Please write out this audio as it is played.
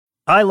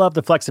I love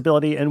the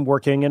flexibility in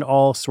working in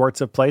all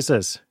sorts of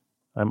places.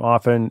 I'm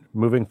often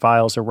moving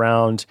files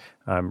around,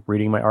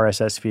 reading my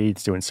RSS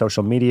feeds, doing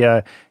social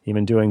media,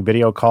 even doing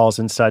video calls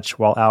and such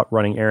while out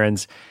running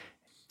errands.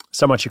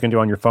 So much you can do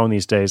on your phone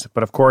these days.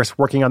 But of course,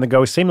 working on the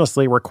go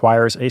seamlessly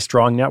requires a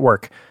strong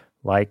network,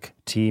 like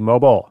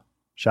T-Mobile.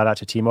 Shout out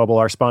to T-Mobile,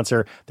 our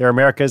sponsor. They're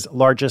America's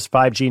largest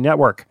 5G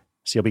network,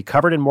 so you'll be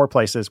covered in more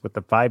places with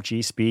the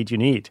 5G speed you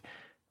need.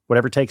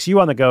 Whatever takes you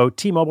on the go,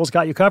 T-Mobile's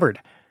got you covered.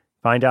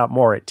 Find out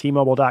more at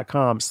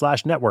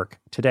T-Mobile.com/network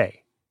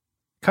today.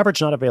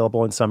 Coverage not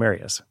available in some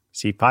areas.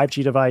 See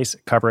 5G device,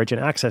 coverage, and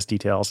access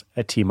details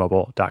at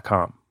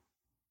T-Mobile.com.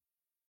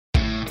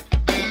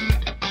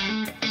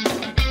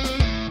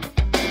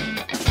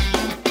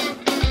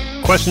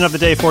 Question of the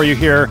day for you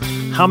here.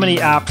 How many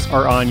apps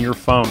are on your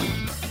phone?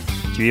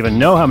 Do you even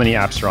know how many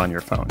apps are on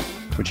your phone?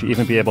 Would you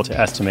even be able to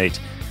estimate?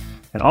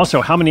 And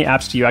also, how many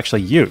apps do you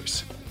actually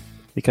use?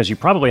 Because you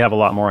probably have a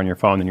lot more on your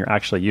phone than you're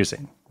actually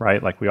using,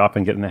 right? Like we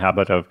often get in the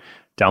habit of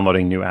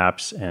downloading new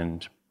apps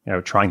and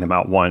trying them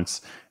out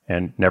once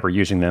and never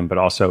using them, but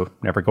also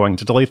never going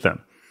to delete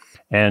them.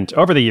 And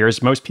over the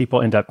years, most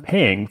people end up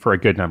paying for a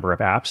good number of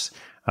apps.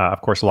 Of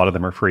course, a lot of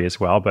them are free as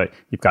well, but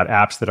you've got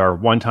apps that are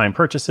one-time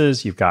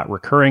purchases, you've got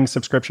recurring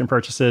subscription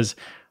purchases,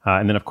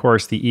 and then, of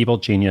course, the evil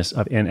genius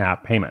of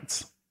in-app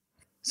payments.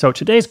 So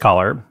today's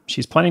caller,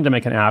 she's planning to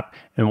make an app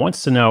and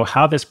wants to know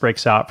how this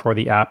breaks out for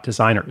the app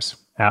designers,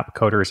 app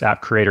coders,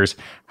 app creators.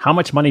 How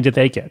much money did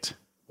they get?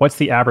 What's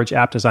the average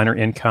app designer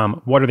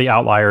income? What are the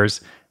outliers?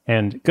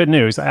 And good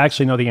news, I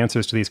actually know the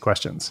answers to these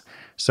questions.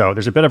 So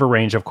there's a bit of a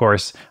range, of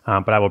course,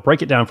 but I will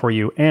break it down for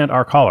you and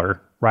our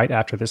caller right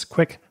after this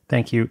quick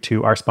thank you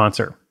to our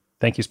sponsor.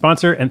 Thank you,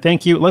 sponsor, and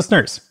thank you,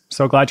 listeners.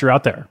 So glad you're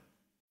out there.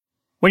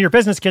 When your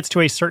business gets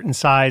to a certain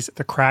size,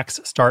 the cracks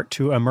start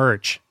to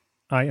emerge.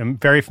 I am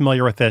very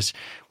familiar with this.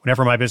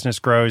 Whenever my business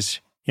grows,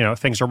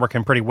 things are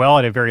working pretty well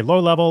at a very low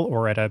level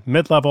or at a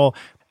mid-level.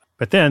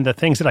 But then the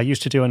things that I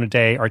used to do in a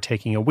day are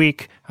taking a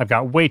week. I've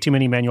got way too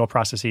many manual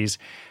processes.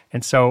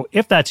 And so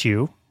if that's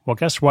you, well,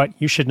 guess what?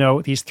 You should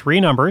know these three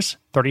numbers,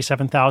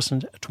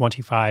 37,000,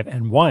 25,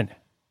 and 1.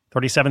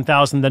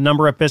 37,000, the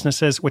number of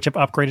businesses which have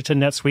upgraded to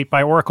NetSuite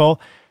by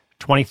Oracle.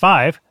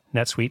 25,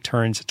 NetSuite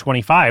turns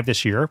 25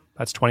 this year.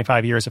 That's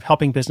 25 years of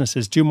helping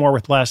businesses do more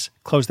with less,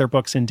 close their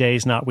books in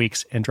days, not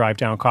weeks, and drive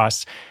down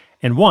costs.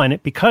 And 1,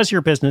 because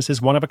your business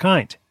is one of a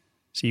kind.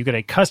 So you get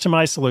a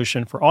customized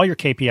solution for all your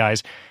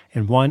KPIs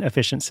in one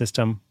efficient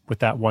system with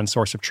that one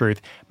source of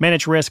truth.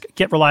 Manage risk,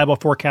 get reliable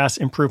forecasts,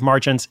 improve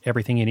margins,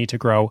 everything you need to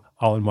grow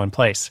all in one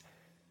place.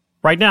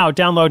 Right now,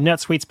 download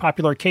NetSuite's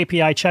popular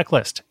KPI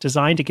checklist,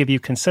 designed to give you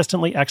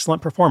consistently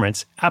excellent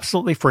performance,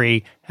 absolutely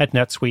free at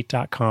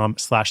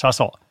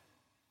netsuite.com/hustle.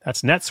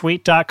 That's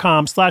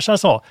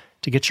netsuite.com/hustle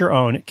to get your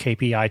own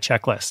KPI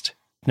checklist.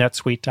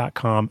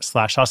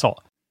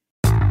 netsuite.com/hustle.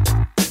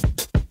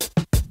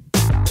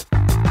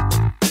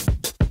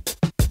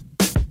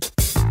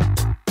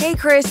 Hey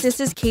Chris, this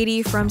is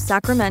Katie from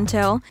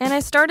Sacramento, and I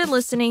started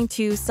listening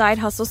to Side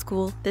Hustle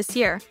School this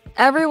year.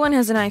 Everyone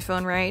has an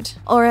iPhone, right?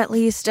 Or at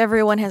least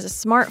everyone has a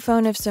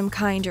smartphone of some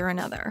kind or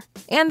another.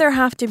 And there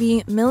have to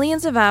be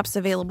millions of apps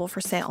available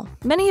for sale.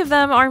 Many of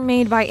them are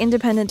made by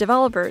independent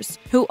developers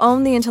who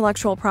own the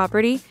intellectual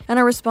property and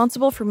are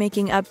responsible for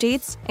making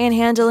updates and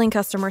handling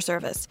customer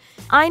service.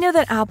 I know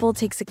that Apple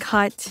takes a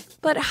cut,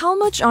 but how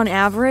much on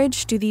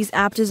average do these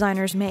app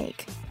designers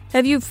make?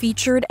 Have you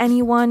featured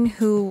anyone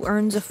who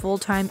earns a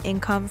full-time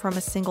income from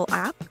a single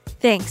app?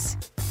 Thanks.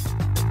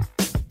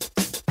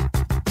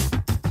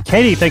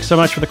 Katie, thanks so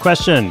much for the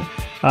question.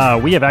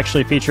 We have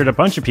actually featured a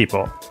bunch of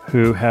people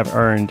who have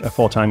earned a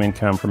full-time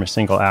income from a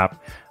single app.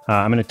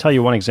 I'm going to tell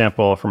you one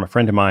example from a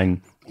friend of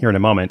mine here in a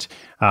moment.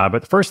 But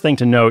the first thing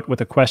to note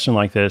with a question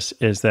like this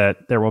is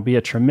that there will be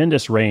a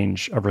tremendous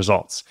range of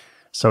results.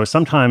 So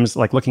sometimes,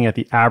 like looking at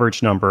the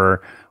average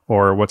number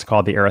or what's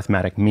called the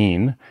arithmetic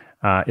mean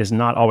is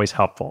not always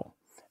helpful.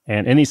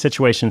 And in these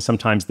situations,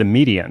 sometimes the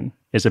median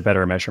is a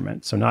better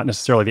measurement. So not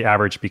necessarily the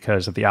average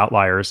because of the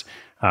outliers,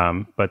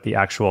 but the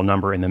actual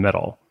number in the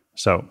middle.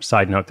 So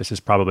side note, this is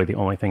probably the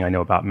only thing I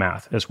know about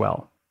math as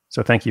well.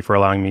 So thank you for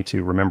allowing me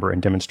to remember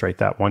and demonstrate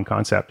that one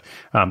concept.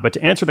 But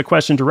to answer the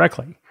question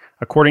directly,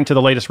 according to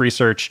the latest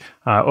research,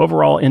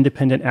 overall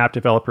independent app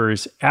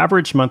developers'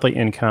 average monthly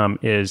income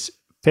is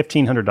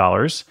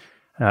 $1,500.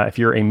 If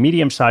you're a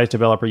medium-sized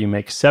developer, you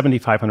make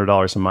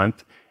 $7,500 a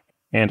month.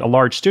 And a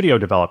large studio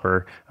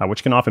developer,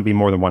 which can often be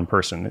more than one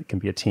person, it can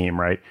be a team,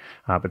 right?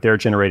 But they're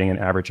generating an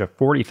average of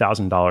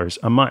 $40,000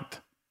 a month.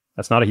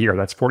 That's not a year,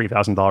 that's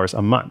 $40,000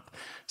 a month.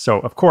 So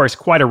of course,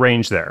 quite a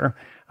range there.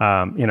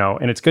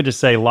 And it's good to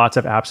say lots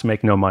of apps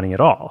make no money at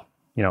all.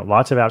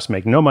 Lots of apps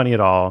make no money at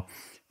all,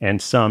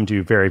 and some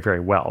do very, very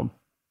well.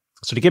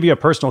 So to give you a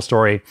personal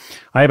story,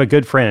 I have a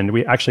good friend.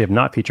 We actually have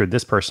not featured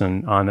this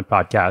person on the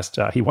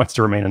podcast. He wants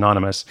to remain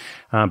anonymous,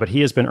 but he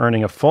has been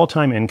earning a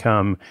full-time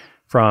income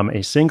from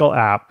a single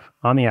app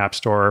on the App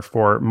Store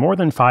for more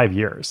than 5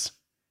 years.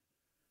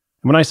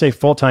 When I say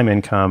full-time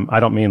income,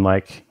 I don't mean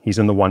like he's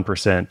in the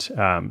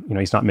 1%.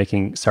 He's not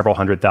making several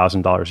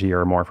 $100,000 a year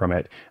or more from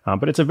it,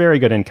 but it's a very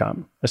good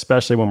income,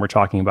 especially when we're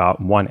talking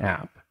about one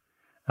app.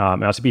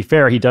 Now, to be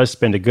fair, he does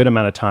spend a good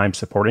amount of time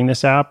supporting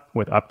this app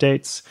with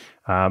updates,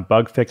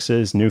 bug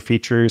fixes, new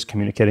features,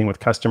 communicating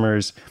with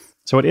customers.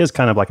 So it is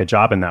kind of like a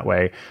job in that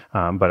way.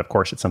 But of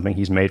course, it's something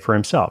he's made for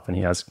himself, and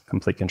he has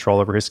complete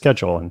control over his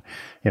schedule. And,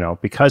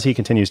 because he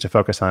continues to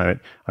focus on it,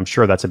 I'm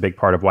sure that's a big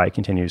part of why it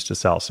continues to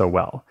sell so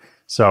well.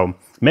 So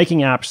making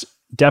apps,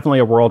 definitely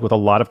a world with a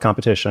lot of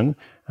competition,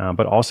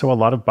 but also a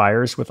lot of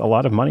buyers with a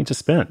lot of money to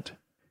spend.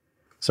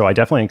 So I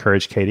definitely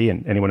encourage Katie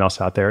and anyone else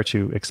out there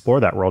to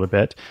explore that world a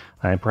bit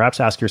and perhaps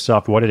ask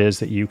yourself what it is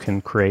that you can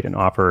create and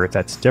offer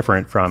that's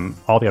different from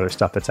all the other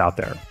stuff that's out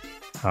there.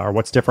 Or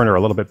what's different or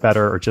a little bit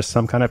better or just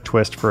some kind of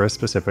twist for a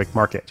specific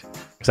market.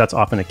 Because that's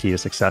often a key to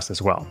success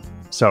as well.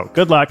 So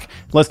good luck.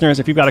 Listeners,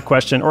 if you've got a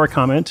question or a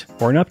comment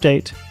or an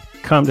update,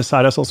 come to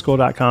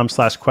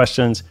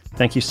sidehustleschool.com/questions.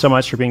 Thank you so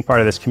much for being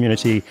part of this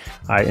community.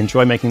 I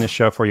enjoy making this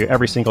show for you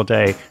every single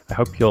day. I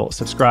hope you'll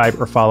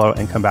subscribe or follow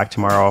and come back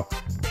tomorrow.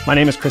 My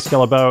name is Chris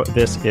Guillebeau.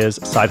 This is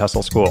Side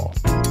Hustle School.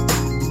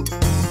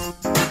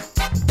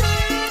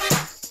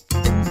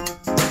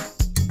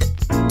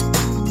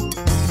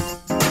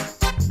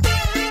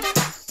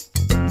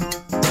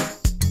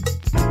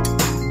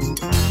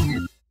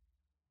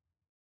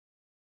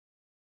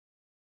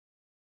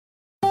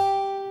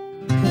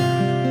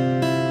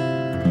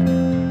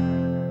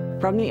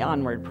 From the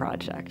Onward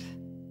Project.